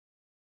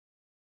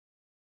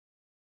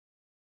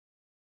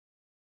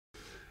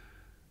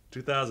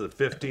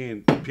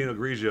2015 Pinot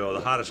Grigio,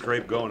 the hottest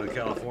grape going in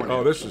California.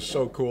 Oh, this is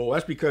so cool.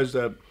 That's because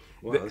wow,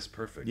 that's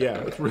perfect. yeah,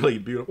 it's really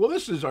beautiful. Well,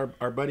 this is our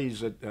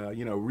buddies at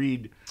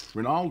Reed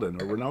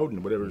Rinalden or Renauden,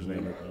 whatever his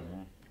name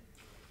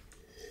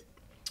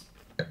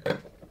is.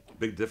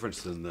 Big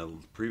difference than the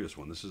previous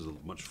one. This is a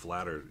much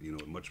flatter,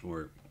 much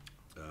more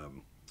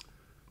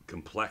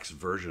complex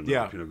version of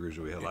the Pinot Grigio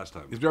we had last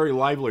time. It's very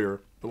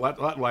livelier, a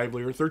lot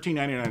livelier.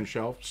 $13.99 on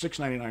shelf,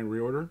 $6.99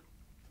 reorder,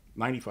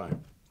 $95.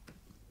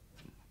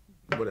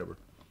 Whatever.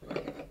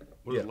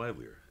 What is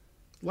livelier?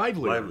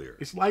 Livelier.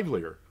 It's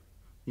livelier.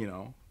 I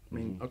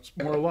mean, it's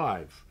more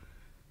alive,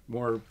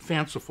 more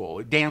fanciful.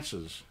 It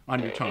dances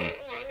on your tongue.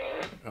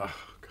 Oh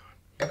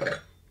God.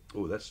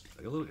 Oh, that's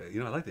a little.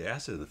 I like the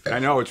acid in the fish. I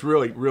know, it's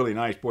really, really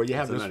nice. Boy, you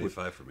have that's this a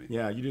 95 for me.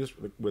 Yeah, you do this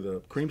with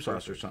a cream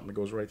sauce or something. It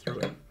goes right through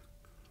it.